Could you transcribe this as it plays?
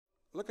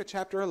look at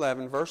chapter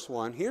 11, verse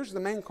 1. Here's the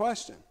main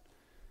question.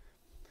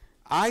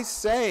 I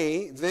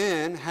say,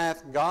 then,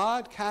 hath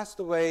God cast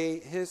away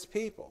his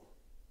people?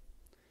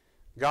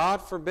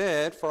 God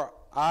forbid, for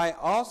I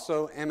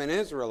also am an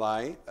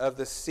Israelite, of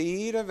the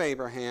seed of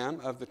Abraham,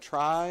 of the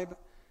tribe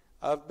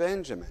of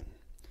Benjamin.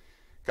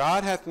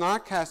 God hath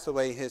not cast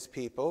away his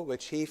people,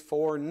 which he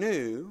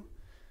foreknew.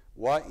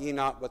 Wot ye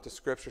not what the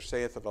Scripture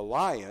saith of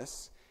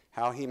Elias,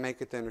 how he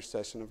maketh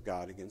intercession of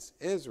God against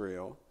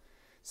Israel,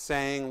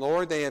 saying,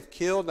 Lord, they have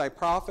killed thy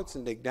prophets,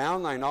 and digged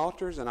down thine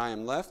altars, and I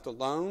am left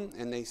alone,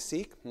 and they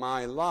seek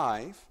my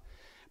life.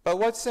 But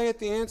what saith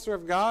the answer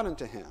of God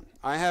unto him?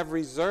 I have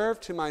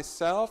reserved to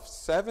myself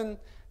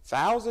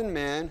 7,000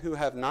 men who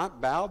have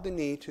not bowed the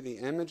knee to the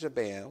image of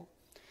Baal.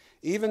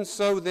 Even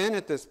so then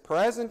at this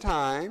present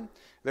time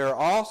there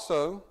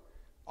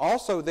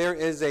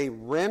is a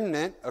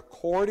remnant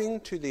according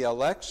to the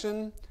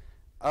election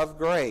of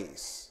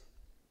grace.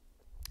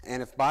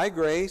 And if by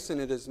grace,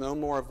 and it is no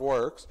more of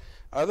works,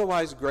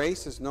 otherwise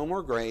grace is no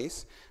more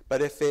grace.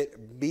 But if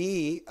it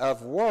be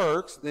of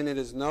works, then it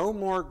is no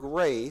more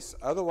grace,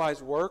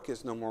 otherwise work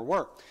is no more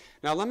work.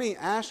 Now let me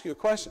ask you a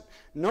question.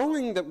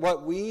 Knowing that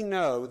what we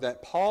know,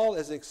 that Paul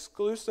is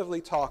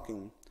exclusively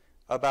talking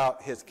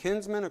about his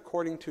kinsmen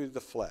according to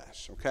the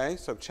flesh, okay?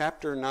 So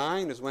chapter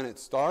 9 is when it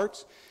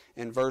starts.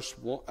 In verse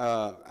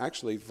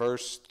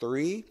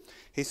 3,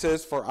 he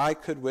says, For I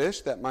could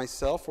wish that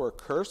myself were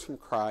accursed from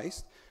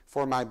Christ,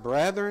 for my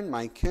brethren,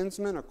 my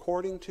kinsmen,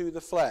 according to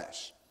the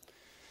flesh.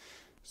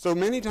 So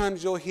many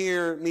times you'll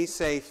hear me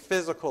say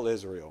physical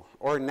Israel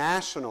or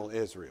national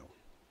Israel.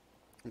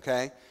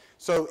 Okay?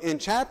 So in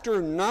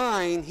chapter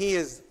 9, he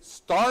is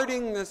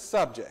starting this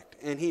subject,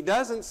 and he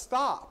doesn't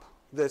stop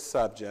this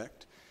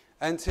subject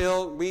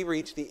until we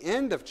reach the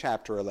end of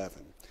chapter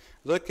 11.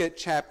 Look at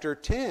chapter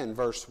 10,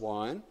 verse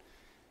 1.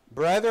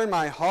 Brethren,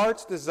 my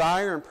heart's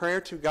desire and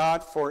prayer to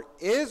God for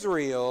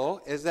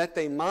Israel is that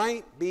they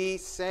might be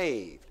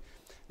saved.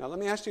 Now let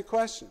me ask you a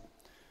question.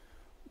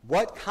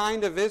 What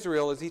kind of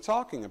Israel is he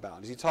talking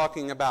about? Is he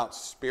talking about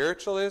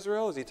spiritual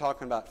Israel? Is he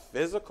talking about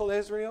physical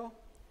Israel?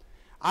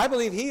 I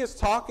believe he is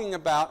talking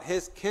about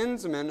his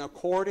kinsmen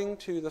according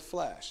to the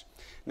flesh.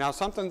 Now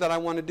something that I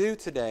want to do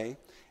today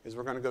is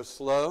we're going to go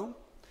slow.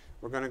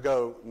 We're going to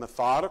go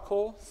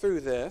methodical through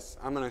this.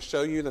 I'm going to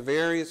show you the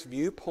various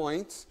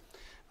viewpoints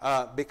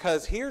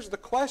because here's the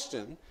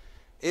question.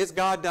 Is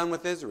God done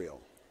with Israel?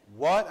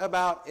 What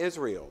about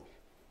Israel?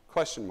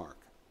 Question mark.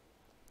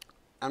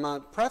 I'm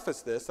going to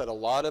preface this that a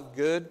lot of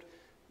good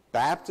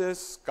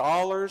Baptist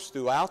scholars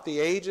throughout the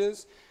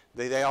ages,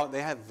 they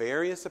have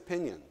various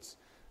opinions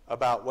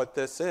about what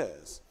this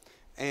is.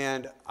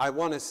 And I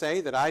want to say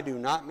that I do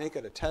not make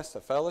it a test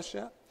of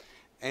fellowship.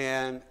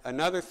 And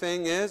another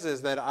thing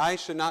is that I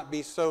should not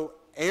be so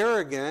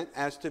arrogant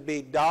as to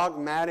be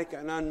dogmatic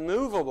and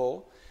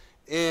unmovable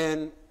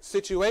in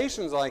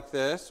situations like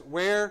this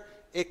where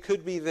it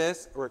could be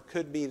this or it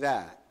could be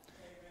that.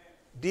 Amen.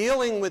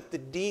 Dealing with the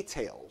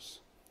details.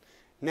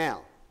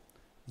 Now,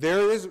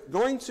 there is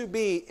going to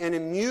be an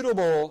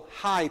immutable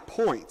high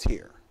point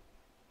here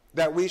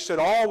that we should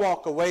all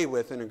walk away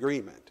with in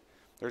agreement.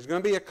 There's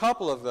going to be a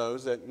couple of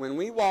those that when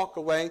we walk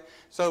away,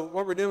 so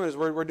what we're doing is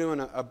we're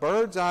doing a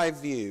bird's eye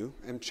view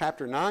in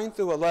chapter 9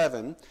 through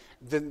 11.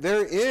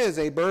 There is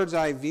a bird's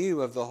eye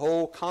view of the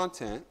whole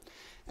content.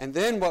 And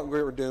then what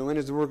we're doing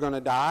is we're going to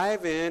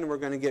dive in, we're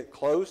going to get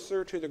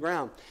closer to the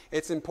ground.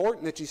 It's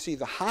important that you see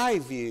the high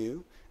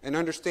view and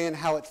understand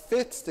how it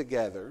fits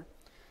together,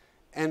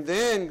 and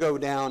then go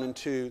down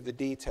into the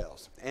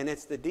details. And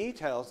it's the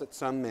details that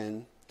some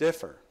men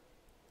differ.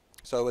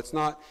 So it's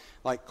not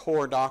like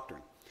core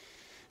doctrine.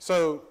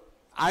 So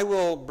I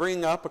will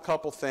bring up a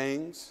couple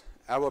things.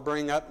 I will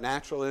bring up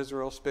natural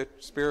Israel,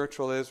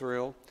 spiritual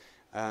Israel,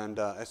 and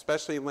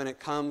especially when it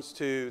comes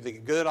to the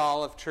good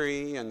olive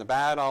tree and the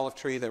bad olive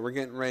tree that we're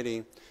getting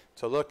ready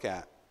to look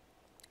at.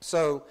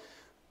 So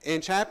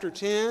in chapter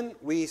 10,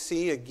 we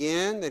see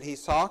again that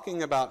he's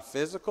talking about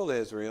physical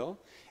Israel.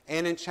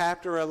 And in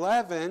chapter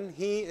 11,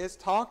 he is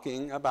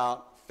talking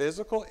about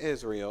physical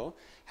Israel.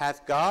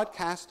 Hath God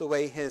cast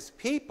away his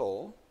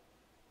people?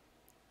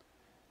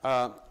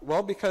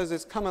 Well, because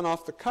it's coming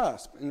off the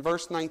cusp. In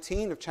verse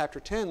 19 of chapter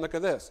 10, look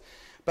at this.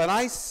 But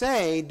I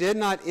say, did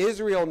not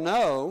Israel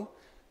know?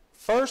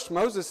 First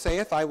Moses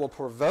saith, I will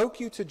provoke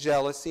you to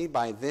jealousy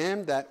by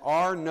them that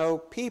are no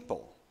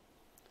people.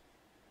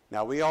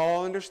 Now we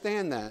all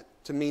understand that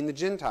to mean the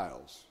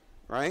Gentiles,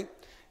 right?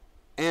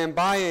 And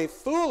by a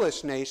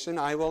foolish nation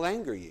I will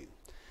anger you.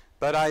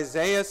 But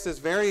Isaiah is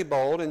very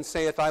bold and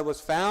saith, I was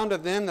found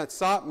of them that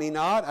sought me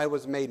not. I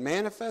was made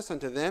manifest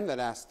unto them that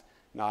asked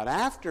not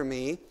after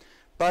me.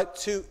 But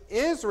to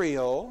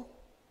Israel,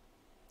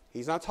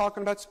 he's not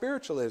talking about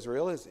spiritual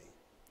Israel, is he?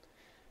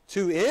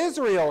 To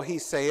Israel, he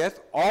saith,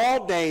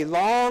 all day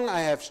long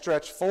I have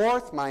stretched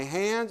forth my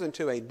hands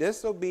unto a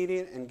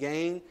disobedient and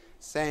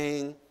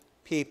gainsaying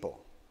people.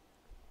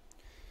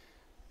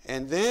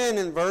 And then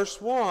in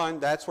verse 1,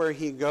 that's where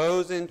he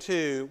goes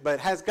into, but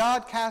has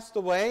God cast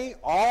away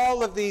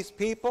all of these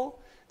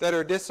people that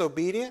are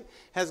disobedient?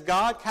 Has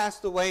God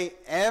cast away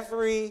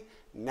every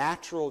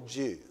natural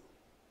Jew?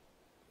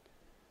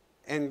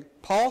 And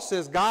Paul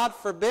says, God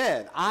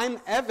forbid. I'm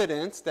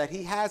evidence that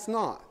he has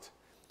not,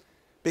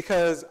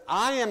 because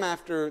I am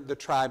after the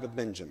tribe of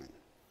Benjamin.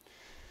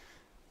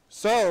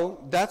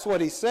 So that's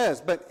what he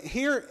says. But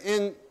here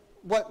in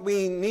what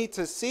we need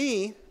to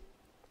see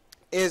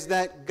is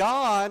that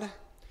God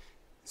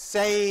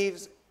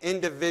saves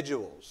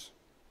individuals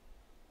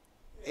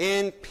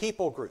in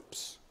people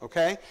groups,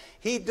 okay?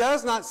 He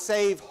does not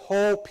save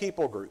whole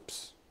people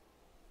groups.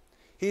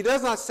 He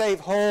does not save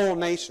whole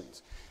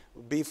nations.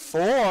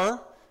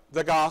 Before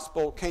the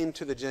gospel came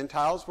to the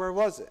Gentiles, where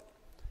was it?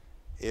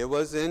 It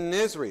was in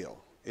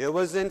Israel. It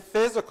was in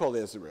physical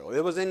Israel.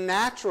 It was in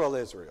natural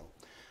Israel.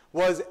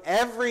 Was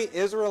every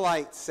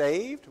Israelite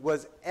saved?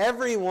 Was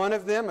every one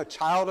of them a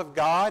child of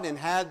God and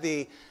had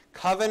the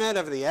covenant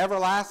of the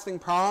everlasting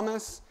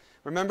promise?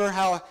 Remember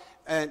how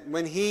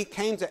when he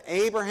came to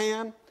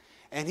Abraham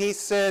and he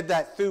said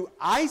that through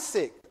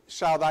Isaac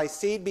shall thy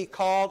seed be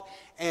called,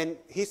 and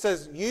he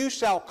says, you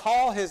shall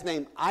call his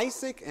name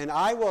Isaac, and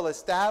I will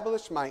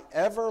establish my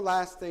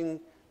everlasting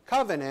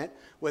covenant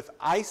with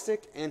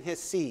Isaac and his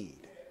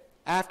seed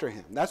after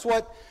him. That's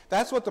what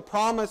the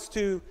promise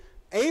to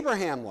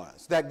Abraham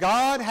was, that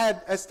God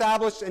had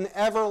established an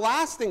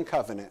everlasting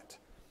covenant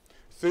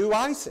through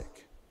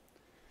Isaac.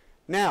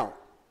 Now,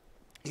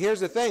 here's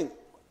the thing.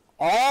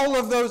 All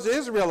of those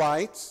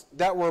Israelites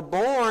that were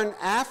born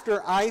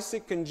after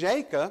Isaac and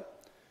Jacob,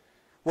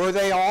 were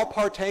they all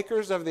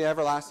partakers of the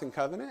everlasting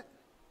covenant?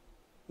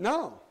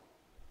 No.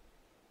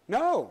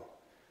 No.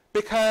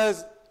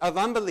 Because of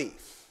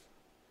unbelief.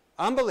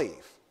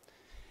 Unbelief.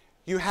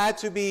 You had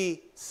to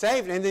be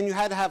saved, and then you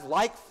had to have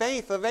like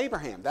faith of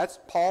Abraham. That's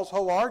Paul's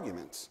whole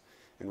arguments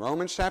in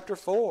Romans chapter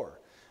 4.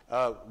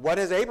 What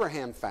has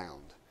Abraham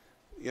found?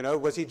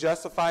 Was he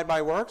justified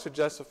by works or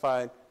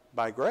justified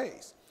by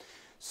grace?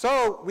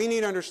 So we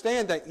need to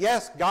understand that,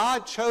 yes,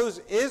 God chose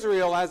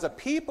Israel as a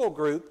people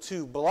group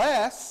to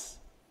bless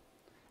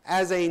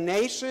as a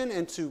nation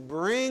and to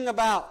bring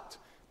about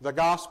the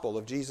gospel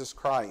of Jesus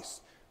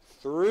Christ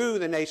through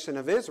the nation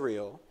of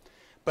Israel,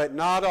 but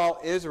not all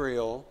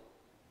Israel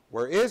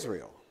were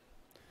Israel.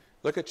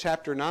 Look at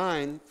chapter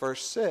 9,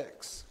 verse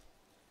 6.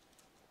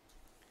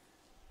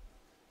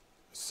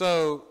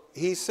 So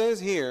he says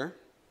here,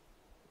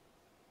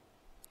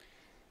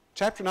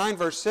 chapter 9,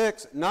 verse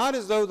 6, not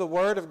as though the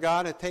word of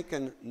God had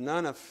taken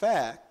none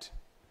effect,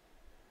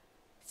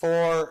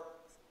 for,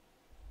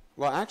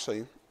 well,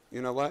 actually,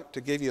 you know what?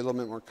 To give you a little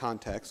bit more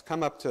context,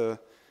 come up to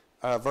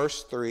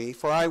verse 3.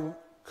 For I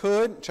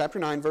could, chapter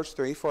 9, verse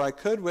 3, for I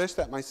could wish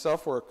that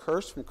myself were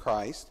accursed from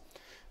Christ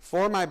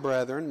for my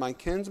brethren, my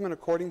kinsmen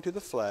according to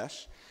the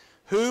flesh,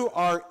 who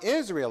are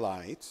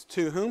Israelites,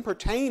 to whom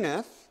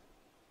pertaineth,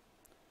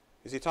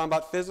 is he talking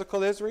about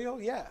physical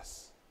Israel?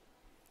 Yes.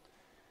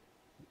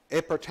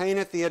 It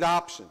pertaineth the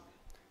adoption,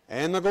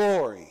 and the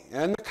glory,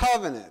 and the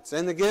covenants,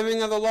 and the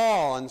giving of the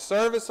law, and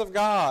service of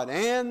God,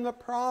 and the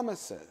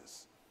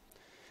promises.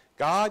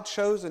 God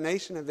chose the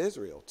nation of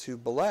Israel to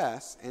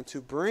bless and to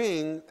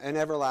bring an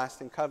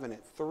everlasting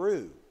covenant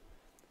through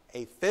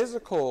a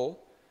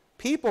physical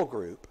people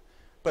group,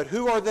 but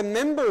who are the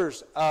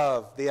members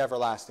of the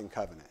everlasting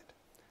covenant?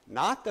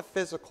 Not the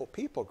physical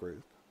people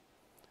group,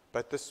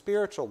 but the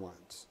spiritual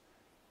ones.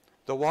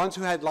 The ones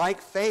who had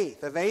like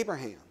faith of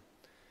Abraham.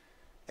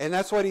 And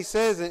that's what he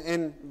says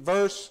in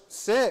verse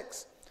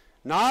 6.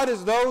 Not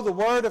as though the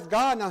word of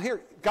God. Now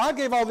here, God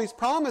gave all these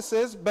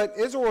promises, but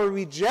Israel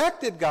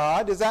rejected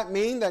God. Does that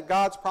mean that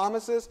God's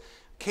promises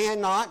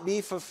cannot be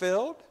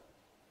fulfilled?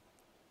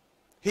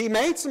 He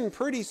made some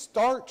pretty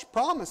starch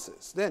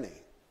promises, didn't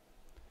he?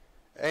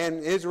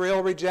 And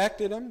Israel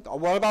rejected him.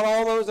 What about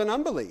all those in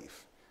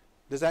unbelief?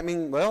 Does that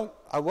mean, well,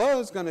 I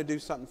was going to do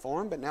something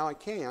for him, but now I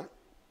can't?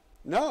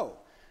 No.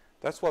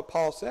 That's what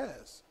Paul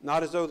says.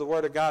 Not as though the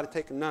word of God had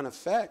taken none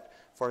effect.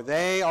 For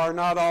they are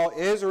not all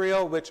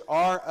Israel which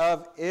are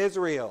of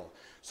Israel.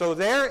 So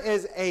there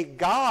is a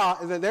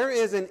God, there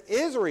is an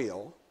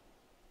Israel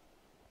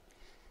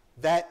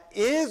that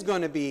is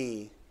going to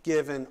be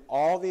given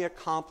all the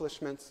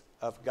accomplishments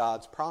of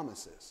God's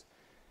promises.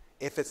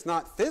 If it's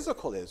not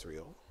physical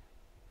Israel,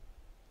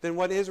 then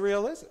what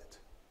Israel is it?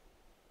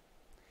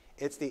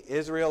 It's the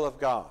Israel of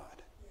God.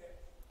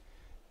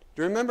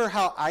 Do you remember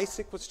how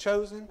Isaac was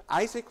chosen?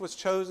 Isaac was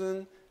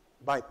chosen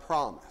by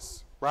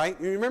promise. Right?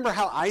 You remember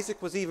how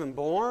Isaac was even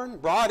born,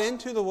 brought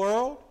into the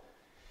world?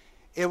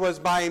 It was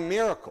by a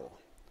miracle.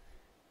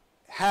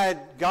 Had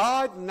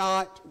God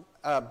not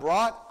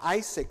brought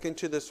Isaac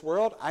into this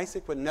world,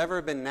 Isaac would never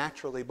have been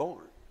naturally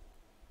born.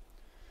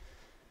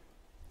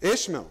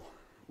 Ishmael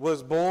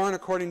was born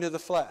according to the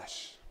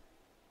flesh.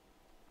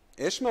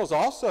 Ishmael is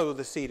also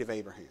the seed of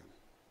Abraham.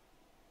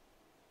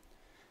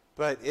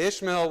 But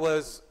Ishmael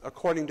was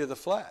according to the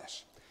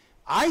flesh.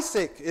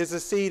 Isaac is the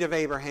seed of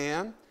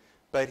Abraham,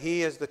 but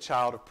he is the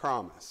child of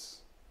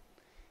promise.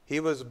 He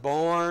was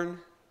born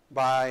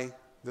by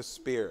the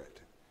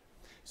Spirit.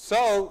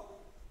 So,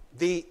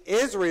 the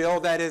Israel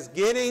that is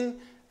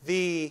getting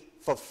the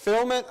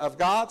fulfillment of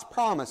God's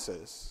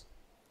promises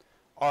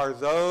are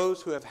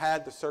those who have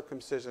had the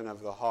circumcision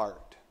of the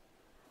heart.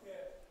 Yes.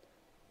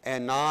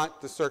 And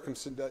not the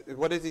circumcision.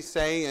 What does he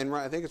say? And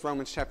I think it's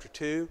Romans chapter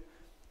 2.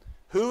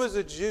 Who is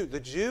a Jew? The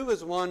Jew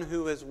is one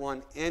who is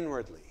one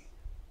inwardly,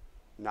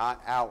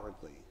 not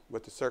outwardly,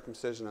 with the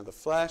circumcision of the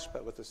flesh,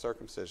 but with the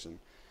circumcision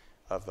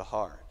of the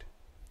heart.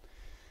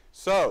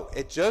 So,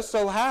 it just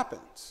so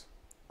happens,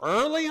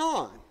 early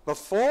on,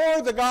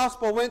 before the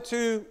gospel went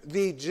to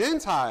the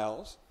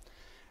Gentiles,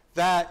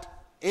 that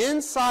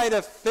inside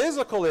of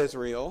physical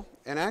Israel,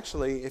 and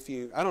actually,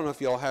 I don't know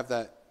if y'all have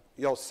that,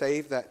 y'all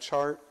saved that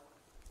chart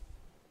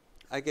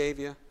I gave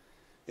you.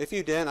 If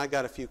you didn't, I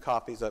got a few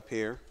copies up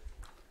here.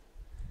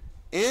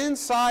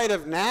 Inside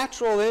of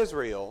natural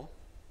Israel,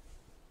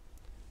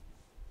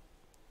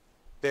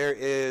 there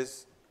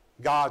is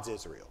God's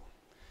Israel.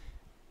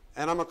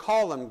 And I'm going to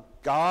call them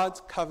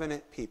God's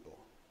covenant people.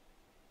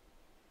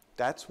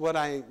 That's what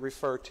I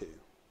refer to.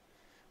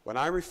 When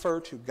I refer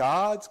to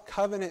God's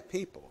covenant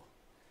people,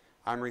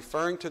 I'm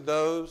referring to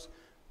those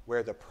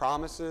where the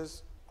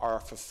promises are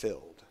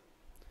fulfilled.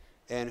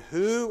 And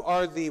who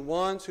are the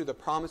ones who the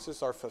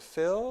promises are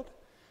fulfilled?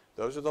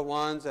 Those are the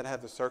ones that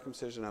have the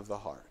circumcision of the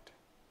heart.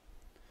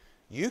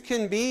 You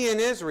can be in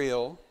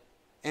Israel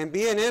and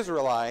be an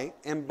Israelite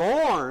and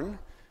born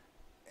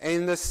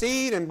in the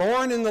seed and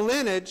born in the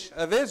lineage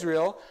of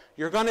Israel.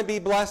 You're going to be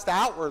blessed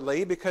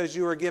outwardly because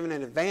you were given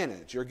an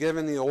advantage. You're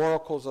given the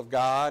oracles of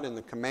God and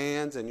the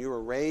commands, and you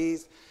were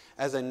raised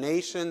as a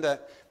nation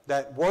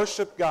that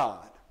worship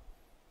God.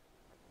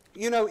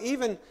 You know,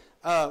 even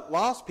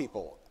lost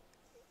people,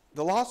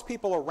 the lost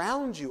people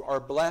around you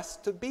are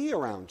blessed to be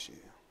around you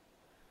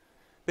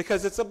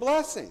because it's a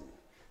blessing.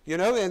 You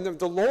know, and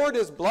the Lord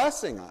is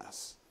blessing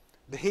us.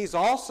 He's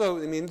also,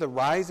 the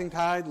rising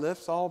tide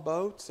lifts all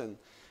boats.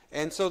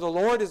 And so the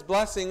Lord is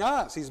blessing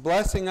us. He's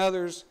blessing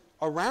others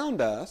around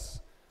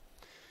us.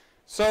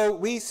 So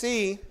we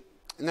see,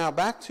 now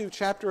back to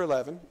chapter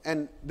 11,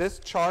 and this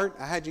chart,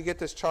 I had you get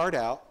this chart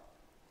out.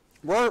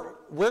 We're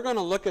going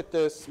to look at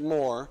this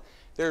more.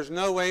 There's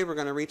no way we're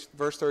going to reach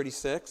verse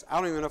 36. I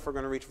don't even know if we're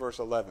going to reach verse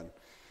 11.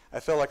 I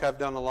feel like I've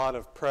done a lot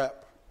of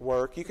prep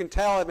work. You can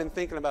tell I've been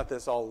thinking about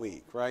this all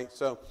week, right?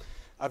 So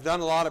I've done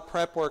a lot of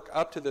prep work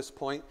up to this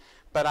point,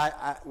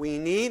 but we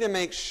need to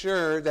make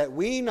sure that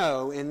we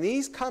know in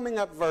these coming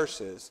up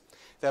verses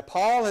that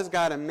Paul has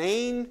got a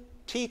main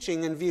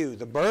teaching in view.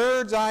 The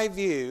bird's eye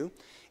view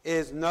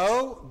is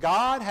no,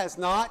 God has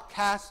not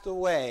cast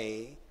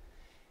away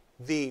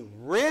the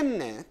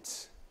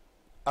remnant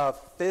of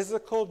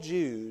physical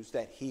Jews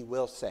that he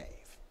will save.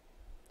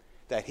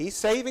 That he's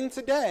saving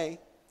today,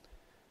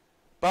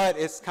 but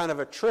it's kind of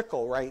a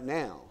trickle right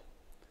now.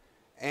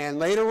 And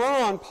later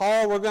on,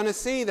 we're going to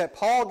see that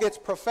Paul gets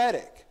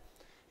prophetic.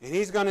 And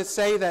he's going to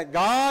say that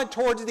God,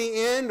 towards the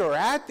end or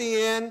at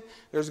the end,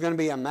 there's going to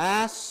be a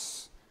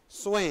mass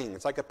swing.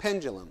 It's like a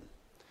pendulum.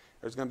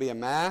 There's going to be a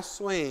mass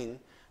swing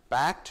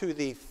back to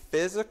the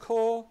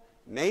physical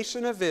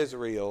nation of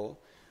Israel,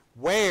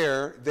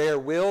 where there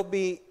will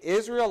be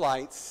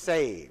Israelites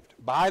saved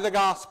by the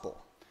gospel.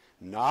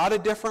 Not a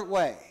different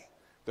way.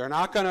 They're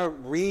not going to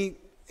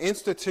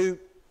reinstitute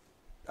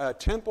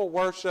temple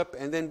worship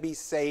and then be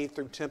saved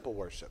through temple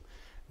worship.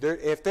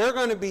 If they're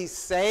going to be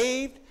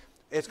saved,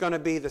 it's going to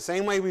be the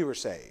same way we were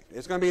saved.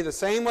 It's going to be the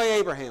same way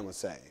Abraham was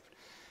saved.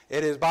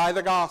 It is by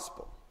the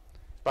gospel.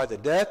 By the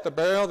death, the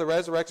burial, the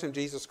resurrection of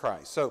Jesus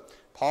Christ. So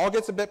Paul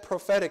gets a bit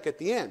prophetic at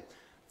the end.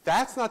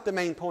 That's not the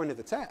main point of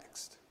the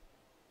text.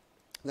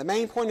 The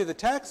main point of the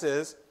text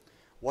is,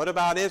 what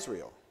about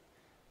Israel?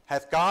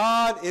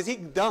 Is he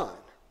done?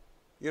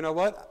 You know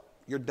what?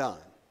 You're done.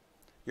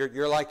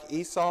 You're like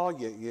Esau.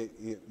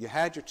 You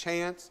had your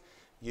chance.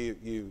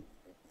 You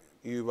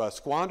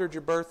squandered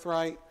your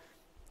birthright,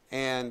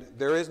 and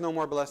there is no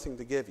more blessing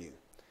to give you.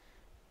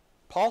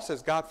 Paul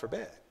says, God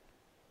forbid,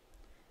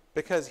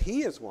 because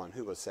he is one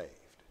who was saved.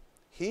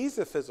 He's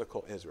a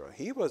physical Israel.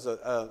 He was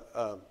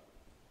a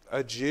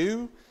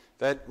Jew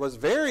that was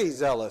very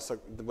zealous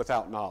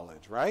without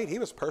knowledge, right? He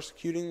was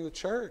persecuting the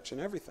church and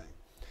everything.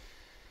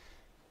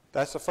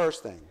 That's the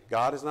first thing.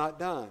 God is not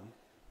done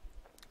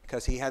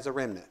because he has a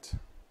remnant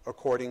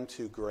according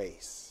to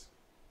grace.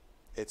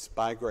 It's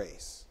by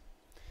grace.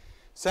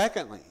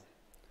 Secondly,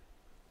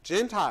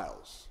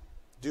 Gentiles,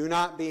 do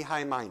not be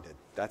high-minded.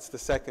 That's the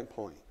second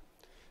point.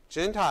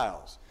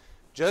 Gentiles,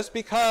 just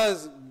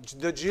because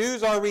the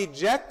Jews are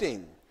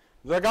rejecting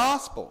the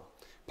gospel,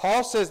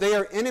 Paul says they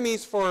are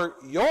enemies for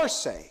your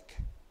sake.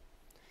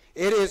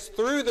 It is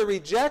through the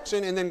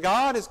rejection, and then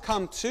God has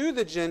come to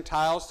the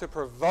Gentiles to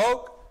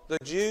provoke the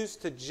Jews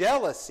to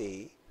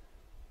jealousy.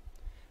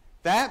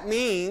 That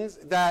means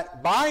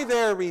that by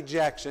their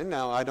rejection,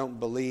 now I don't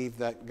believe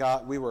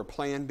that we were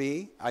plan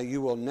B. You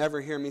will never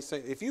hear me say,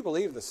 if you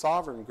believe the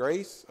sovereign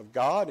grace of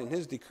God and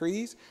his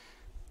decrees,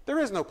 there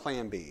is no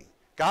plan B.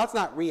 God's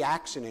not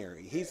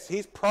reactionary.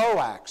 He's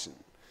pro-action.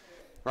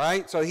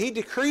 Right? So he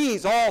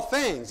decrees all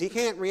things. He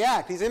can't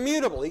react. He's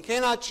immutable. He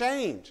cannot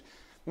change.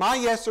 My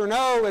yes or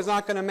no is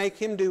not going to make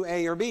him do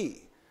A or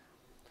B.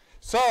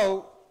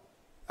 So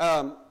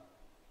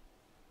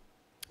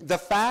the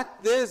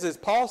fact is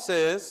Paul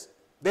says,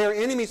 they're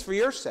enemies for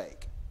your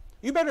sake.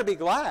 You better be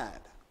glad.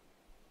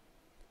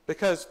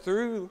 Because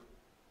through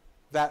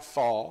that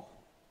fall,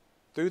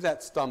 through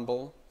that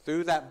stumble,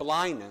 through that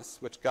blindness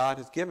which God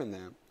has given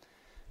them,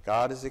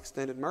 God has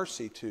extended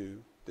mercy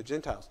to the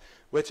Gentiles,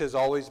 which has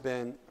always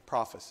been a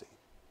prophecy.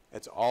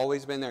 It's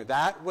always been there.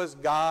 That was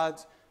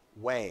God's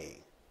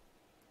way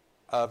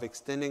of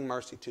extending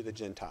mercy to the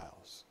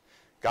Gentiles.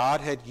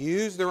 God had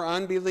used their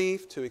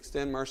unbelief to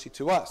extend mercy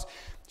to us.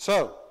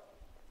 So,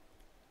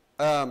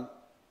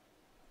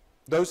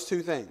 those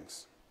two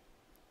things.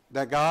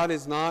 That God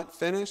is not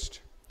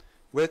finished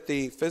with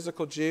the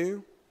physical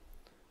Jew,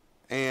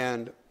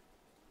 and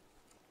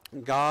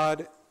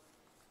God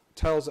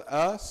tells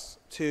us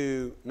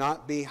to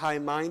not be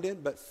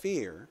high-minded, but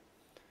fear.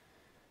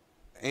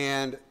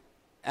 And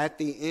at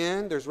the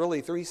end, there's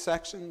really 3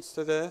 sections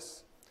to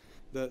this.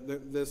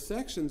 The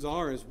sections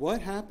is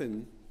what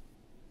happened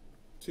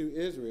to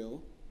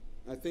Israel.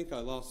 I think I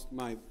lost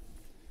my...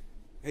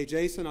 Hey,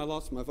 Jason, I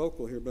lost my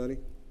vocal here, buddy.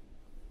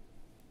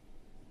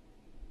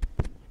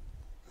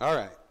 All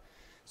right.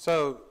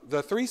 So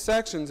the 3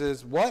 sections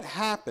is what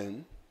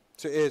happened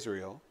to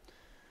Israel,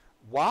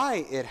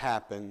 why it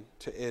happened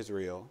to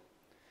Israel,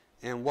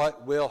 and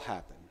what will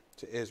happen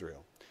to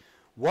Israel.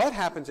 What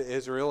happened to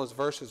Israel is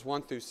verses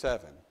 1 through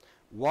 7.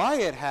 Why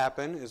it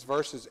happened is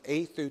verses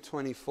 8 through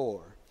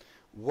 24.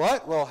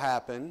 What will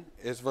happen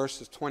is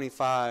verses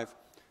 25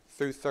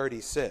 through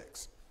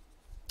 36.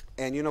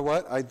 And you know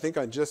what? I think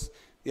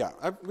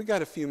we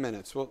got a few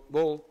minutes.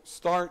 We'll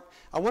start.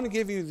 I want to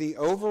give you the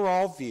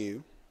overall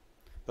view.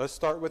 Let's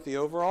start with the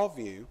overall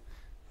view.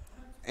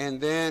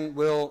 And then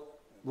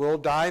we'll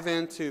dive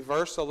into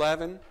verse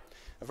 11.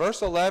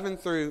 Verse 11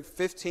 through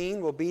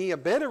 15 will be a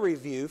bit of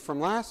review from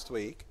last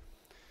week.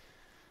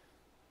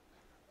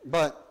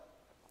 But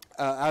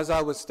as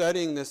I was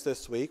studying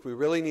this week, we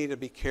really need to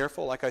be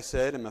careful, like I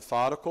said, and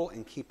methodical,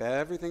 and keep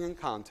everything in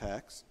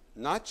context.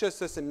 Not just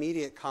this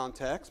immediate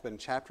context, but in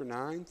chapter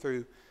 9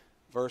 through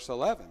verse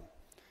 11.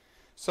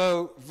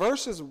 So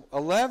verses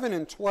 11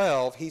 and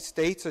 12, he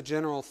states a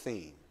general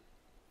theme.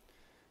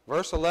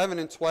 Verse 11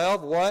 and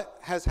 12, what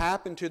has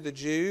happened to the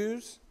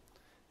Jews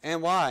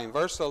and why? In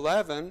verse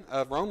 11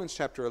 of Romans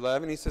chapter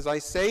 11, he says, I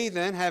say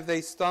then, have they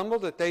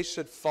stumbled that they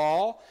should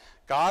fall?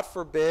 God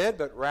forbid,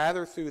 but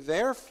rather through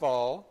their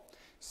fall,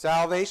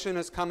 salvation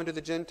has come into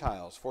the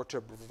Gentiles, for to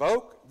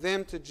provoke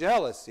them to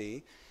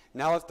jealousy.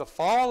 Now if the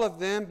fall of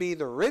them be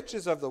the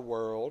riches of the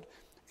world,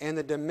 and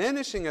the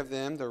diminishing of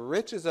them the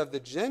riches of the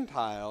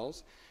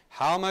Gentiles,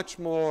 how much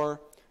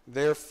more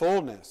their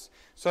fullness?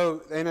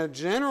 So in a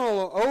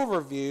general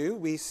overview,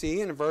 we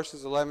see in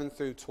verses 11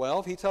 through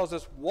 12, he tells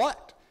us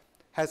what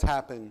has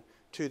happened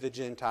to the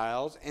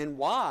Gentiles and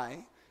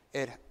why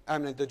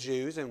the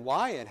Jews and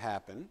why it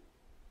happened.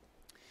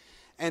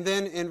 And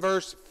then in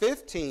verse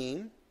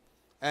 15,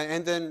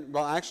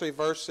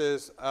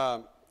 verses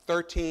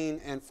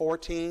 13 and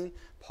 14,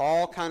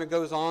 Paul kind of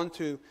goes on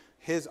to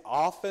his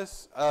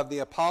office of the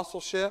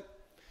apostleship,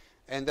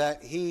 and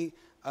that he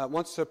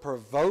wants to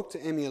provoke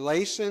to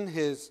emulation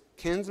his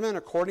kinsmen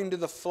according to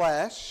the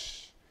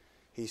flesh.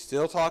 He's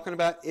still talking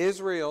about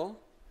Israel,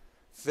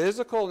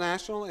 physical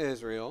national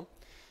Israel.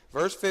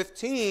 Verse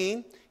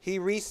 15, he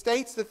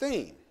restates the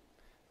theme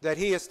that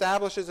he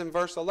establishes in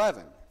verse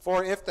 11.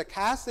 For if the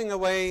casting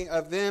away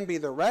of them be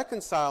the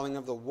reconciling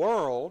of the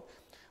world,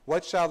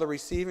 what shall the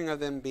receiving of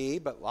them be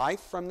but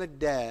life from the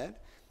dead?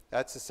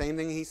 That's the same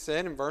thing he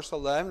said in verse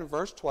 11 and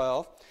verse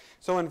 12.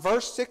 So in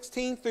verse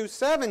 16 through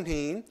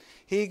 17,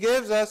 he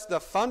gives us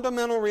the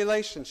fundamental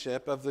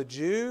relationship of the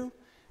Jew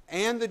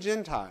and the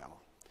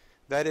Gentile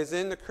that is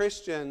in the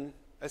Christian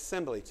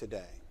assembly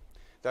today,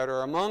 that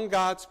are among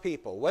God's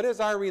people. What is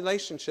our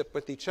relationship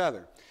with each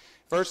other?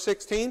 Verse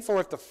 16, for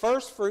if the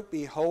first fruit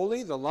be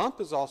holy, the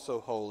lump is also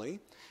holy.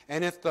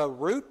 And if the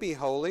root be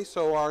holy,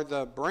 so are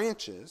the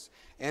branches.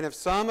 And if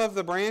some of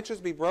the branches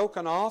be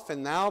broken off,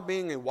 and thou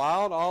being a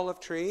wild olive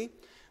tree,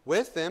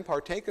 with them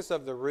partakest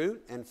of the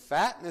root and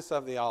fatness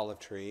of the olive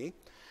tree,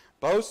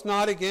 boast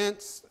not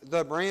against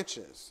the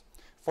branches.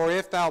 For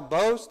if thou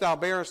boast, thou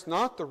bearest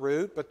not the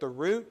root, but the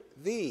root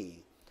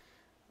thee.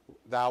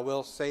 Thou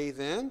wilt say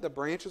then, the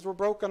branches were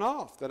broken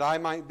off, that I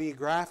might be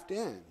grafted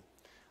in.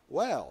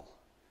 Well,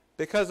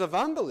 because of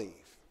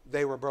unbelief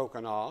they were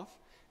broken off,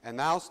 and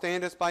thou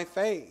standest by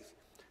faith.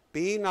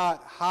 Be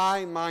not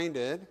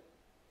high-minded,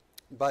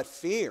 but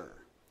fear.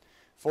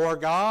 For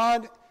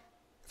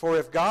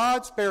if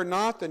God spare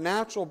not the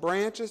natural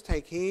branches,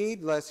 take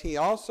heed, lest he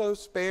also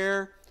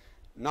spare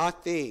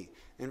not thee.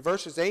 In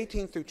verses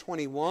 18 through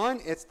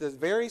 21, it's the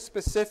very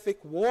specific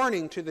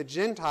warning to the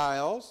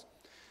Gentiles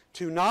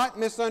to not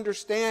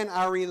misunderstand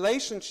our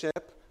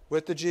relationship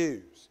with the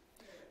Jews.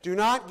 Do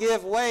not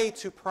give way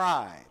to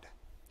pride.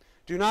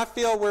 Do not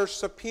feel we're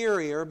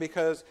superior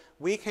because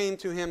we came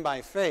to him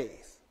by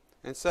faith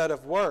instead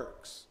of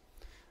works.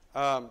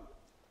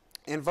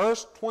 In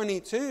verse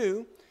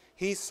 22,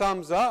 he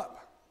sums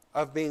up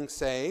of being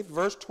saved.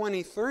 Verse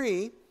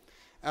 23,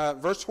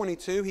 Verse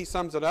 22, he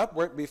sums it up.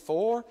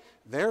 Behold,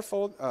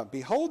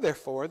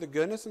 therefore, the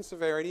goodness and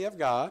severity of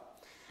God.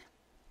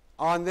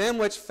 On them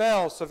which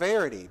fell,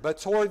 severity. But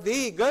toward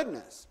thee,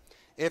 goodness.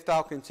 If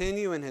thou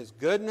continue in his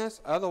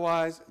goodness,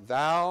 otherwise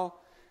thou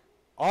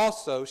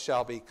also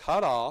shall be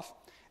cut off.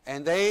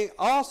 And they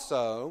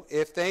also,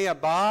 if they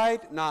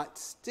abide not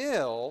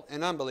still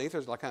in unbelief,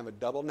 there's like kind of a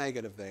double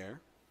negative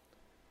there,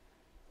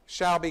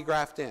 shall be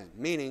grafted in.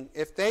 Meaning,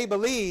 if they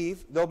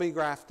believe, they'll be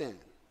grafted in.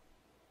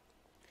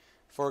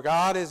 For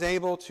God is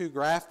able to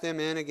graft them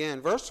in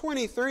again. Verse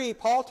 23,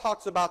 Paul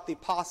talks about the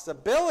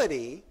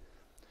possibility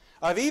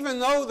of, even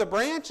though the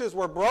branches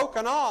were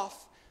broken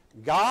off,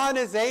 God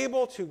is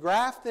able to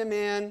graft them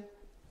in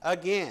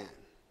again.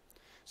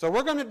 So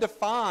we're going to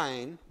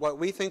define what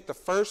we think the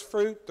first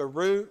fruit, the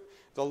root,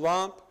 the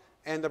lump,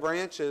 and the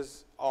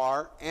branches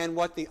are, and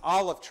what the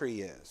olive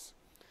tree is.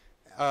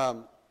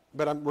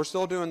 We're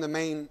still doing the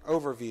main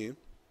overview.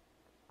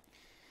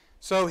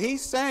 So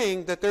he's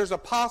saying that there's a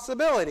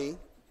possibility.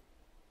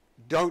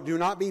 Do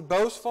not be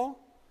boastful,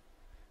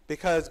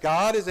 because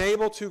God is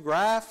able to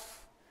graft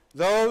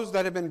those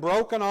that have been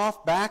broken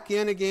off back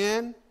in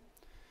again.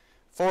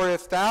 For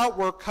if thou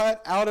were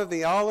cut out of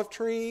the olive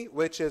tree,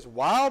 which is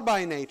wild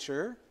by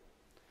nature,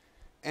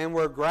 and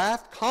were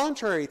grafted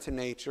contrary to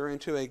nature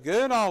into a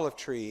good olive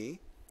tree,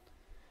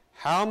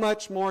 how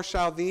much more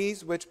shall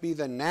these which be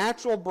the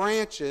natural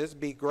branches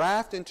be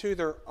grafted into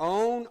their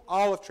own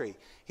olive tree?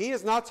 He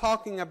is not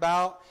talking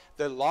about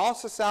the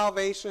loss of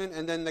salvation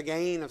and then the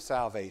gain of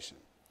salvation.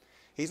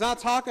 He's not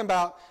talking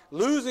about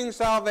losing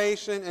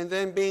salvation and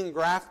then being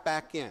grafted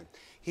back in.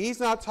 He's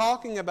not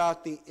talking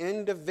about the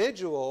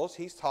individuals.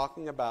 He's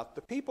talking about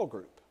the people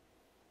group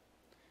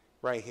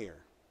right here.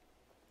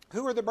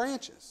 Who are the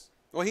branches?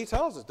 Well, he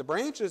tells us the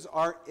branches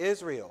are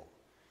Israel,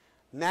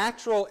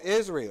 natural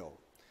Israel.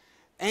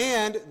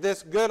 And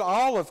this good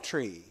olive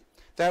tree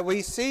that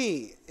we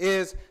see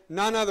is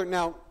none other.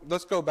 Now,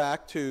 let's go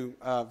back to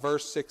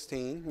verse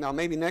 16. Now,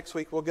 maybe next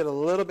week we'll get a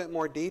little bit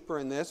more deeper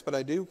in this, but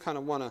I do kind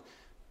of want to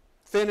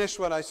finish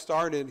what I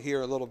started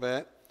here a little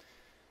bit.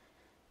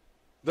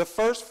 The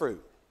first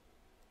fruit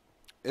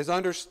is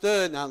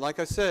understood. Now, like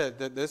I said,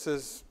 that this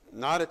is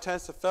not a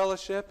test of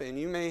fellowship, and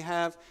you may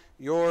have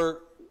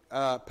your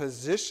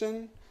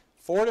position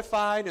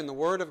fortified in the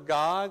Word of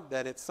God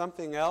that it's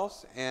something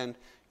else, and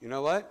you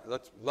know what?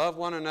 Let's love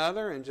one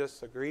another and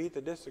just agree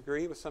to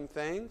disagree with some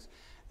things.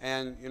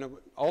 And,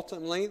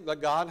 ultimately, let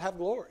God have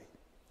glory.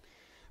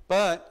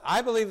 But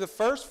I believe the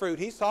first fruit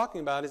he's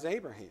talking about is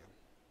Abraham.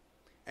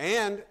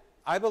 And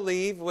I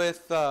believe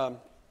with,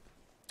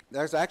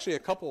 there's actually a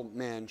couple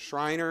men,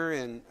 Schreiner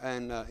and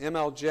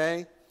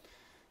MLJ.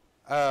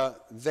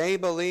 They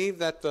believe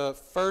that the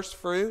first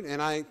fruit,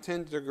 and I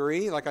tend to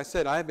agree, like I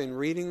said, I've been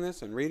reading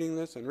this and reading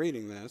this and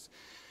reading this.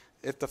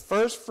 If the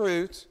first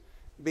fruit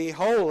be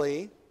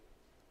holy,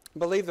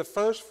 believe the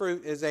first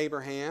fruit is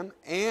Abraham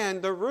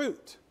and the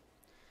root.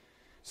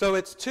 So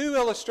it's two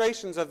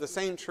illustrations of the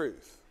same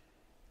truth.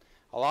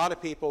 A lot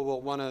of people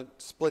will want to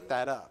split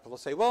that up. They'll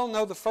say, well,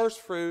 no, the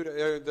first fruit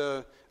are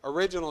the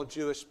original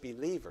Jewish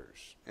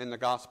believers in the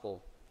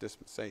gospel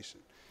dispensation.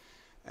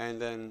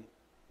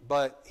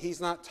 But he's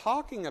not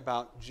talking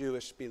about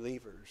Jewish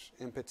believers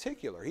in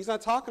particular. He's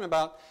not talking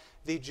about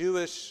the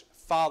Jewish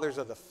fathers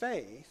of the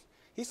faith.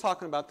 He's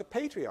talking about the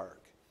patriarch.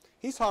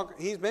 He's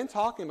been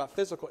talking about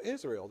physical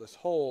Israel this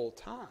whole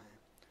time.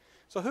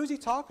 So who's he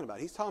talking about?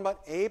 He's talking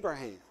about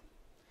Abraham.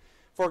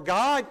 For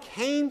God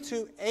came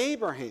to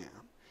Abraham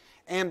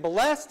and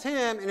blessed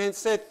him and then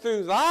said,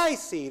 through thy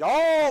seed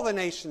all the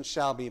nations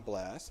shall be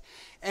blessed.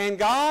 And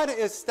God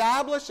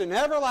established an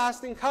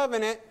everlasting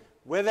covenant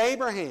with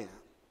Abraham.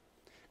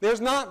 There's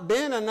not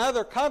been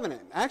another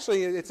covenant.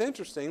 Actually, it's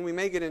interesting. We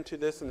may get into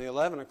this in the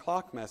 11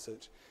 o'clock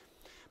message.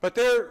 But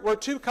there were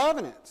two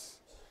covenants.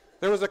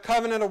 There was a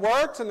covenant of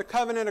works and the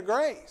covenant of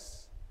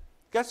grace.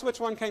 Guess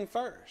which one came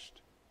first?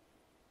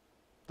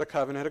 The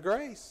covenant of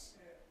grace.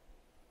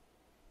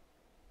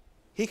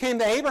 He came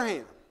to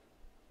Abraham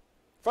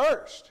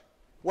first,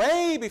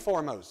 way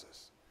before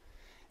Moses.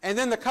 And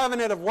then the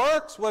covenant of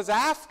works was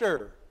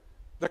after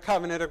the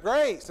covenant of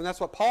grace. And that's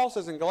what Paul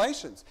says in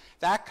Galatians.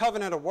 That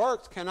covenant of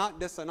works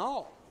cannot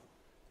disannul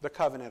the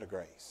covenant of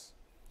grace.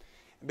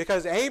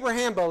 Because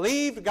Abraham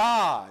believed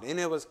God, and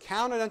it was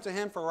counted unto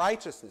him for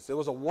righteousness. It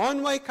was a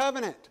one-way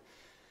covenant.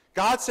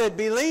 God said,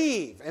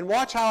 believe, and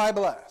watch how I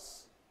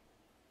bless.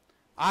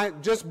 I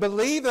just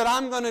believe that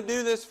I'm going to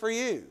do this for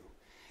you.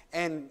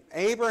 And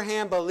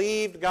Abraham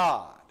believed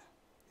God,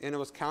 and it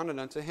was counted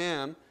unto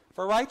him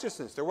for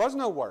righteousness. There was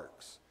no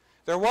works.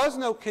 There was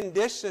no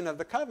condition of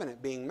the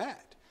covenant being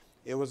met.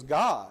 It was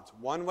God's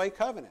one-way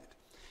covenant.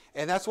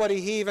 And that's what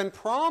he even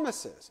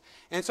promises.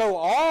 And so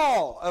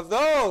all of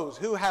those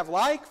who have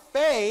like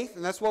faith,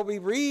 and that's what we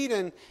read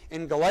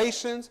in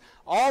Galatians,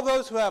 all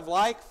those who have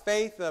like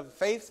faith of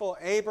faithful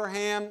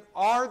Abraham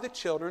are the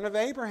children of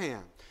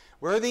Abraham.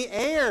 We're the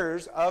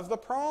heirs of the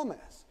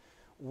promise.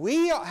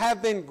 We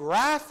have been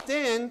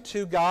grafted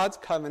into God's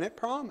covenant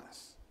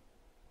promise.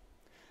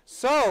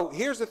 So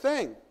here's the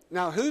thing.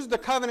 Now, who's the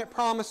covenant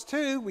promised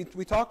to?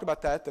 We talked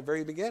about that at the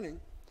very beginning.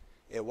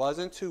 It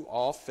wasn't to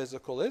all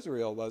physical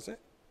Israel, was it?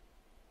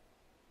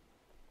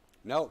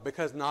 No,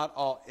 because not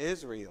all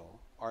Israel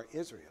are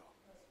Israel.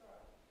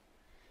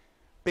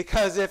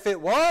 Because if it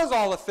was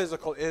all of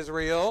physical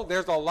Israel,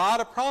 there's a lot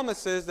of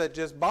promises that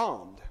just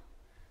bombed.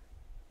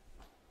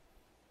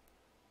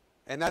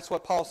 And that's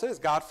what Paul says,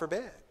 God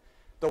forbid.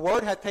 The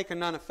word had taken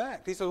none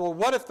effect. He says, well,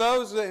 what if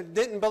those that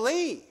didn't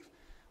believe?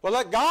 Well,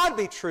 let God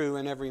be true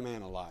and every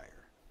man a liar.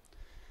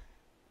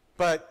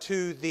 But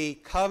to the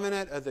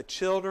covenant of the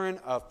children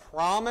of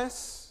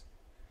promise,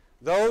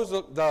 those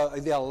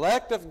the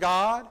elect of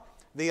God,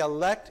 the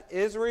elect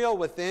Israel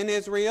within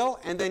Israel,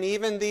 and then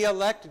even the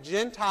elect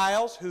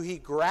Gentiles who he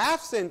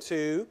grafts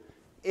into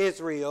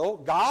Israel,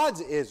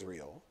 God's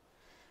Israel,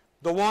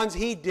 the ones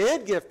he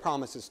did give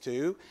promises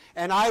to,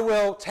 and I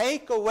will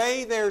take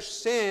away their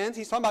sins.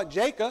 He's talking about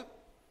Jacob.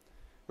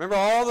 Remember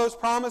all those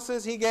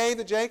promises he gave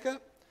to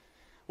Jacob?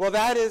 Well,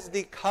 that is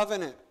the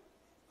covenant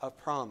of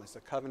promise,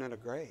 a covenant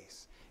of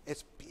grace.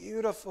 It's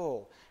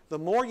beautiful. The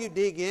more you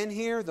dig in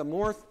here, the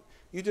more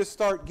you just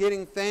start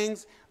getting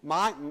things.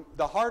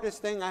 The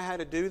hardest thing I had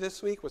to do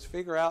this week was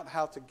figure out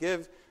how to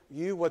give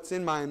you what's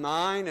in my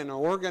mind in an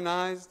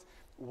organized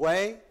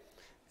way.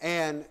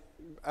 And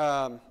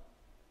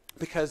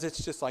because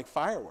it's just like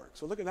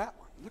fireworks. Well, look at that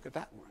one. Look at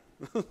that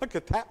one. Look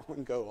at that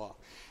one go off.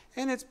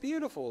 And it's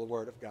beautiful, the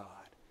Word of God.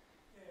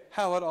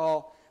 How it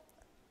all...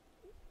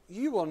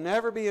 You will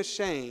never be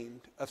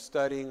ashamed of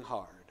studying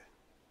hard.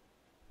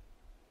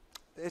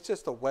 It's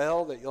just a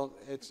well that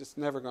it's just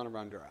never going to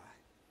run dry.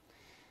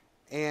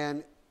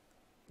 And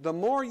the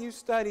more you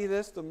study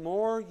this, the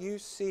more you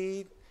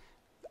see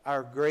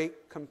our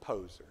great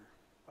composer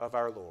of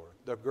our Lord,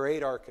 the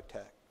great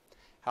architect,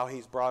 how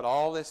he's brought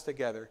all this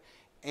together.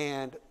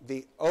 And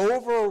the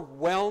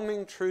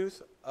overwhelming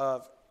truth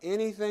of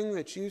anything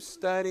that you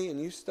study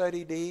and you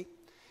study deep,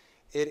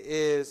 it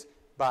is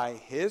by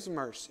his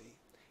mercy.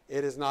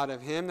 It is not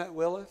of him that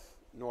willeth,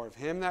 nor of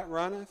him that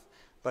runneth,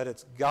 but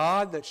it's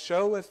God that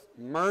showeth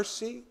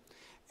mercy.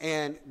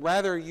 And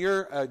whether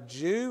you're a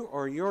Jew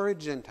or you're a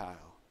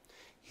Gentile,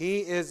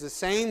 he is the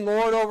same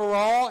Lord over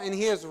all, and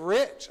he is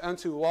rich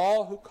unto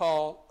all who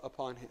call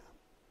upon him.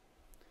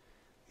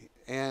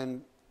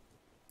 And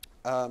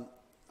I'm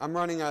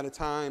running out of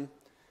time,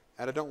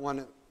 and I don't want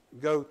to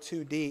go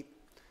too deep.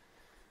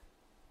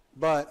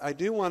 But I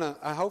do want to,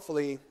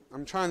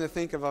 I'm trying to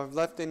think if I've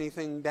left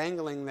anything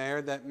dangling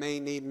there that may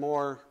need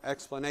more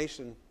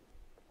explanation.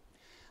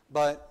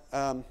 But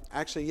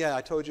actually, yeah,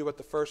 I told you what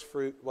the first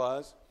fruit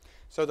was.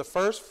 So the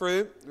first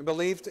fruit, I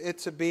believed it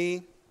to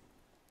be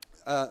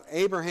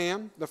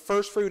Abraham, the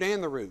first fruit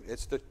and the root.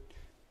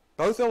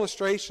 Both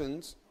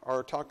illustrations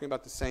are talking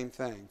about the same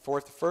thing.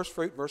 For the first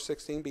fruit, verse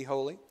 16, be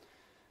holy.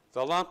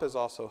 The lump is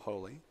also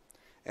holy.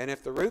 And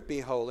if the root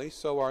be holy,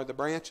 so are the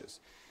branches.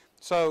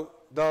 So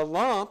the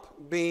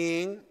lump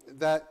being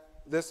that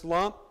this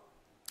lump,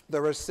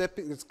 the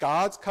recipient, it's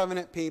God's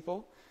covenant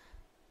people.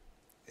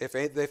 If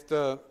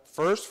the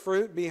first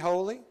fruit be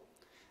holy,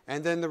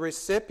 and then the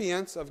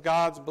recipients of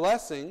God's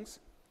blessings.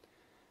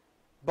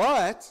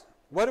 But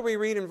what do we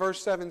read in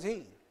verse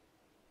 17?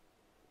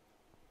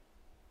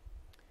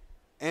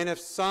 And if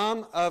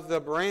some of the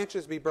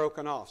branches be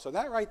broken off. So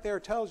that right there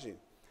tells you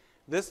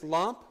this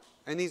lump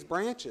and these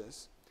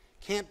branches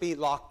can't be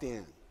locked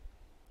in.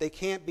 They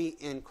can't be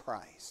in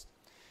Christ.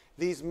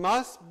 These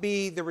must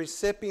be the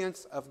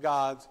recipients of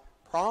God's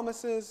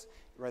promises,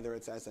 whether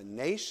it's as a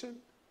nation,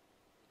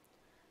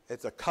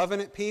 it's a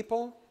covenant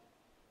people.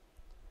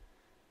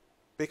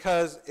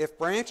 Because if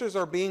branches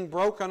are being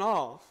broken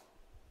off,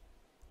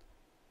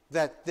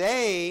 that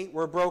they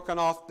were broken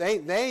off,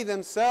 they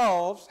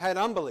themselves had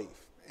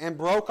unbelief and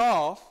broke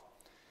off,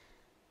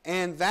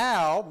 and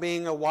thou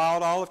being a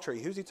wild olive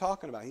tree. Who's he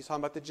talking about? He's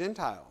talking about the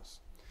Gentiles.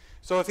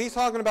 So if he's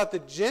talking about the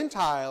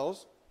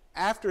Gentiles,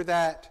 after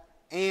that,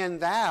 and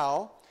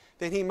thou,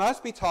 then he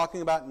must be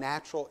talking about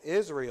natural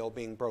Israel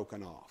being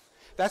broken off.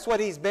 That's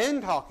what he's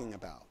been talking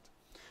about.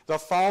 The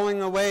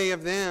falling away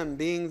of them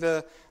being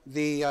the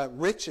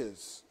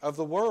riches of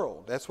the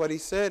world. That's what he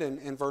said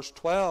in verse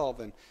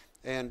 12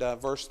 and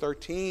verse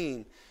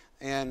 13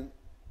 and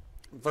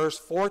verse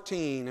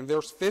 14 and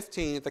verse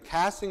 15. The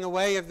casting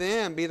away of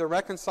them be the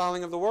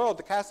reconciling of the world.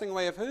 The casting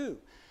away of who?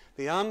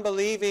 The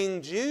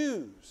unbelieving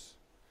Jews.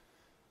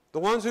 The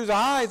ones whose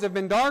eyes have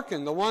been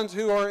darkened. The ones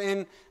who are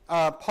in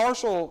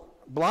partial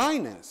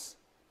blindness.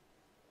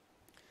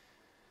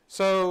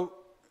 So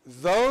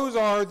those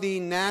are the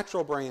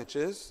natural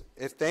branches.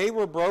 If they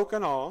were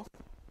broken off,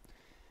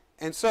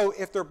 and so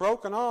if they're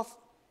broken off,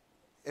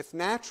 if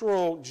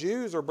natural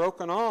Jews are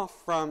broken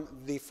off from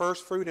the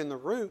first fruit and the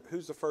root,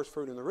 who's the first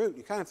fruit and the root?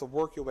 You kind of have to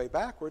work your way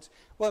backwards.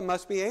 Well, it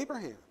must be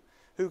Abraham,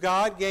 who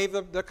God gave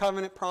the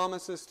covenant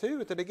promises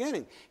to at the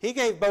beginning. He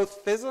gave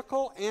both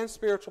physical and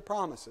spiritual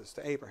promises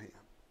to Abraham.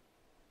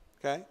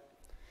 Okay?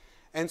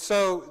 And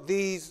so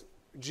these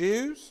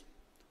Jews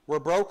were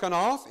broken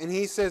off, and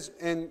he says,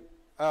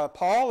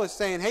 Paul is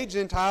saying, hey,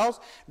 Gentiles,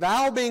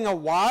 thou being a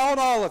wild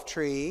olive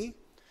tree,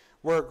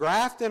 were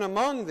grafted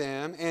among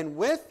them, and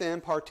with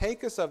them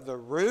partakest of the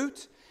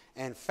root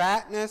and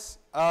fatness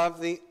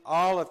of the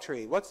olive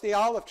tree. What's the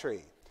olive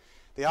tree?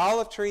 The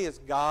olive tree is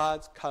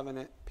God's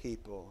covenant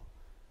people.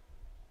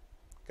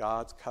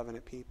 God's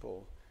covenant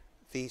people.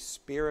 The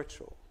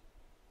spiritual.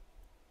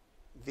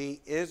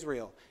 The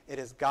Israel. It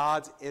is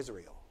God's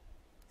Israel.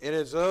 It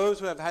is those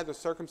who have had the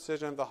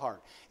circumcision of the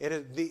heart. It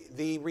is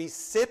the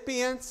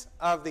recipients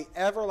of the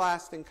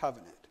everlasting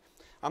covenant.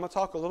 I'm going to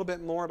talk a little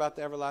bit more about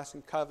the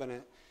everlasting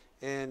covenant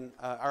in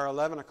our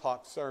 11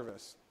 o'clock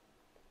service.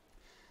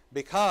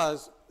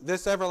 Because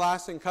this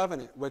everlasting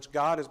covenant, which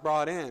God has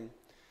brought in,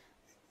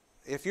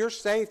 if you're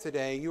saved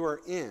today, you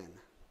are in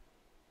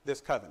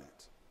this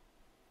covenant.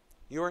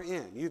 You are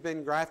in. You've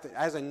been grafted.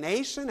 As a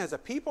nation, as a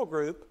people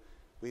group,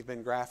 we've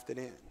been grafted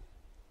in.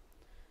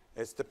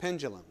 It's the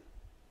pendulum.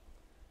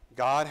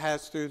 God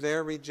has, through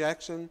their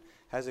rejection,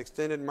 has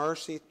extended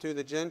mercy to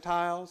the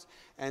Gentiles,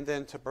 and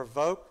then to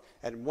provoke,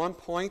 at one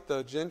point,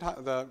 the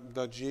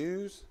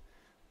Jews,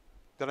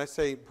 did I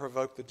say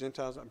provoke the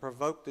Gentiles?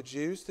 Provoke the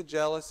Jews to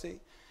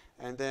jealousy,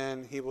 and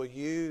then he will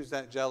use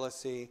that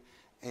jealousy.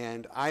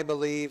 And I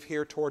believe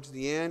here towards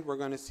the end, we're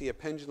going to see a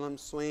pendulum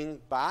swing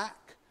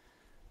back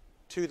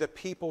to the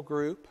people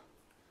group.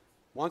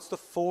 Once the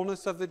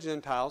fullness of the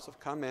Gentiles have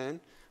come in,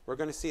 we're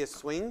going to see a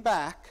swing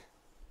back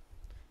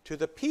to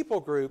the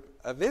people group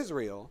of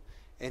Israel.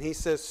 And he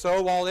says,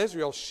 so all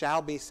Israel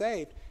shall be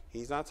saved.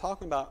 He's not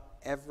talking about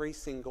every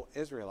single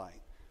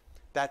Israelite.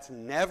 That's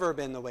never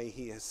been the way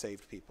he has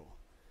saved people.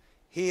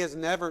 He has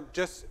never,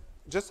 just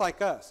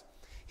like us,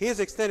 he has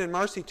extended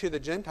mercy to the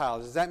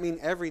Gentiles. Does that mean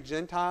every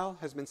Gentile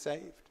has been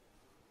saved?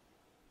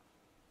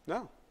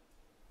 No.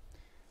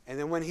 And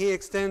then when he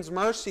extends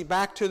mercy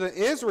back to the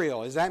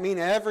Israel, does that mean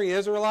every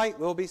Israelite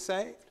will be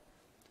saved?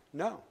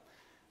 No.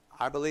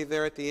 I believe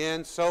there at the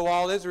end, so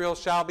all Israel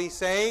shall be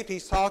saved.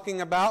 He's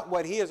talking about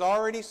what he has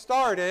already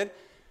started,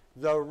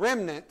 the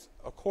remnant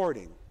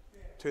according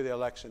to the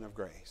election of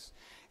grace.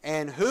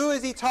 And who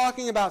is he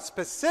talking about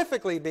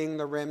specifically being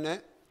the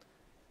remnant?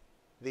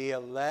 The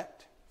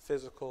elect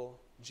physical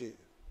Jew.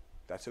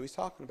 That's who he's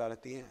talking about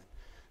at the end.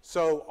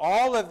 So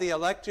all of the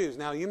elect Jews,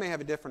 now you may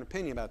have a different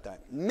opinion about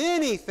that.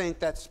 Many think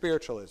that's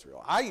spiritual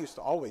Israel. I used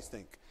to always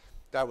think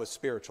that was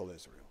spiritual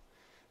Israel.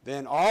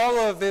 Then all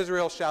of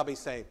Israel shall be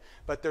saved.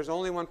 But there's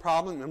only one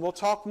problem, and we'll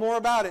talk more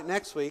about it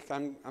next week.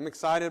 I'm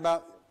excited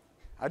about,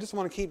 I just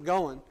want to keep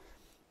going.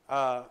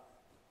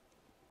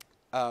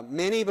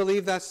 Many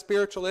believe that's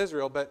spiritual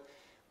Israel,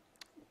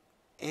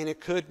 and it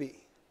could be.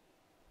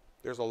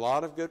 There's a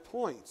lot of good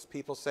points.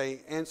 People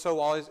say, and so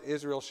all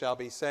Israel shall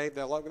be saved.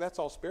 That's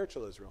all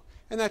spiritual Israel.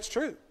 And that's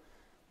true.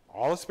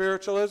 All of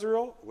spiritual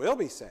Israel will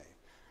be saved.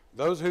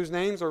 Those whose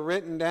names are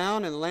written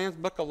down in the Lamb's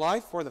Book of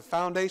Life for the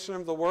foundation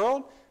of the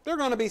world, they're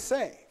going to be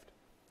saved.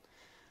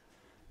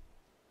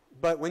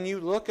 But when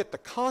you look at the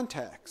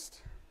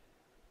context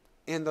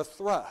and the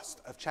thrust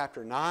of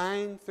chapter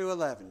 9 through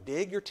 11,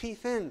 dig your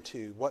teeth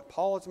into what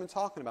Paul has been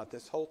talking about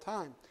this whole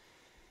time.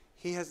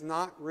 He has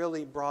not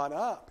really brought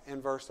up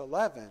in verse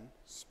 11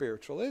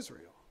 spiritual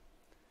Israel.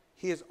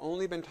 He has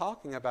only been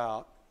talking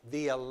about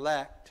the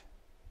elect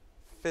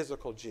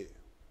physical Jew.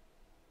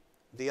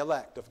 The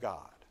elect of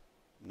God.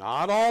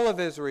 Not all of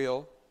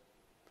Israel,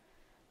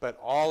 but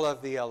all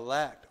of the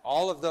elect.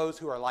 All of those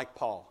who are like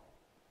Paul.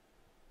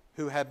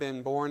 Who have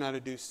been born at a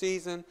due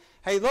season.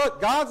 Hey,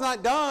 look, God's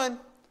not done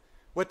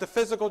with the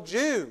physical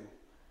Jew,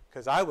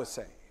 because I was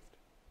saved.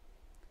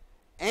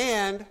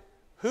 And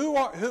who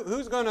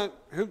is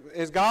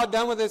God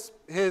done with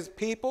his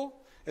people?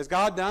 Is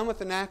God done with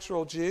the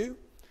natural Jew?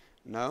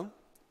 No.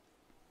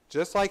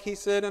 Just like he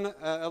said in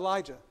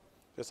Elijah.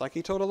 Just like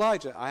he told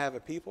Elijah, I have a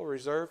people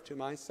reserved to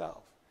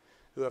myself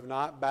who have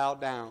not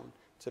bowed down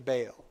to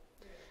Baal.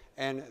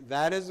 And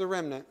that is the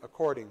remnant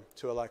according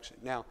to election.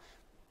 Now,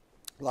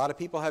 a lot of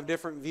people have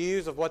different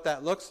views of what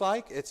that looks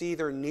like. It's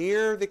either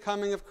near the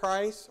coming of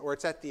Christ or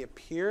it's at the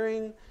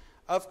appearing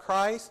of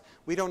Christ.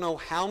 We don't know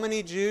how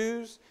many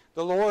Jews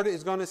the Lord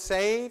is going to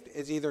save.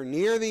 It's either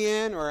near the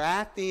end or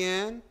at the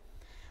end.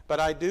 But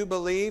I do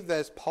believe that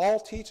as Paul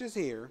teaches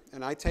here,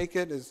 and I take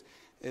it as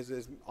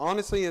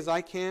honestly as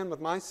I can with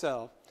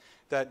myself,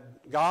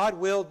 that God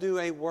will do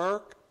a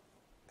work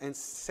in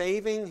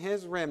saving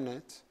his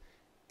remnant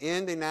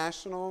in the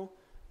national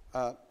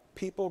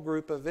people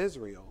group of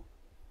Israel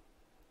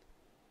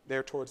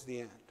there towards the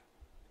end.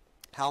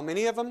 How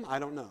many of them? I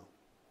don't know.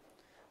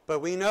 But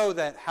we know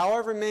that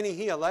however many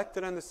he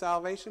elected unto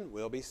salvation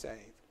will be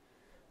saved.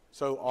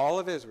 So all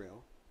of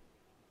Israel,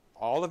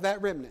 all of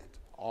that remnant,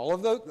 all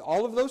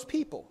of those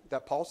people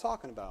that Paul's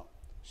talking about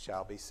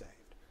shall be saved.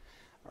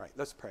 All right,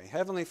 let's pray.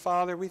 Heavenly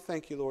Father, we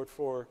thank you, Lord,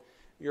 for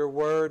your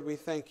word. We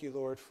thank you,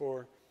 Lord,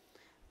 for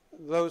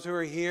those who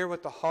are here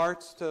with the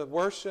hearts to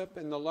worship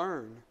and to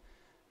learn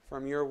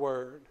from your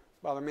word.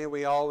 Father, may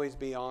we always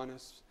be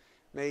honest.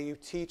 May you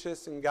teach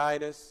us and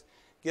guide us.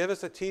 Give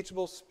us a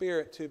teachable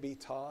spirit to be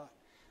taught.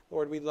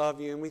 Lord, we love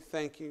you and we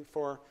thank you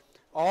for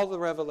all the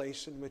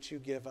revelation which you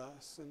give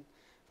us. And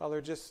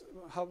Father, just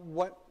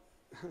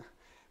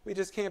We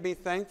just can't be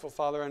thankful,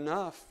 Father,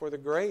 enough for the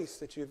grace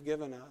that you've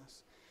given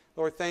us.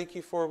 Lord, thank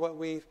you for what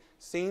we've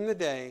seen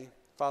today,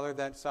 Father,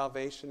 that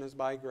salvation is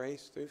by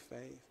grace through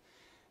faith.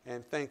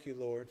 And thank you,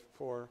 Lord,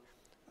 for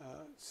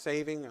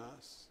saving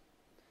us.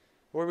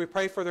 Lord, we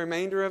pray for the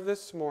remainder of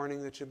this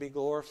morning that you'll be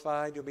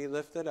glorified, you'll be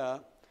lifted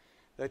up,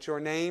 that your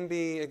name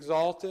be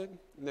exalted,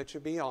 and that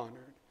you'll be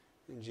honored.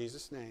 In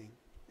Jesus' name,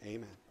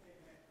 amen.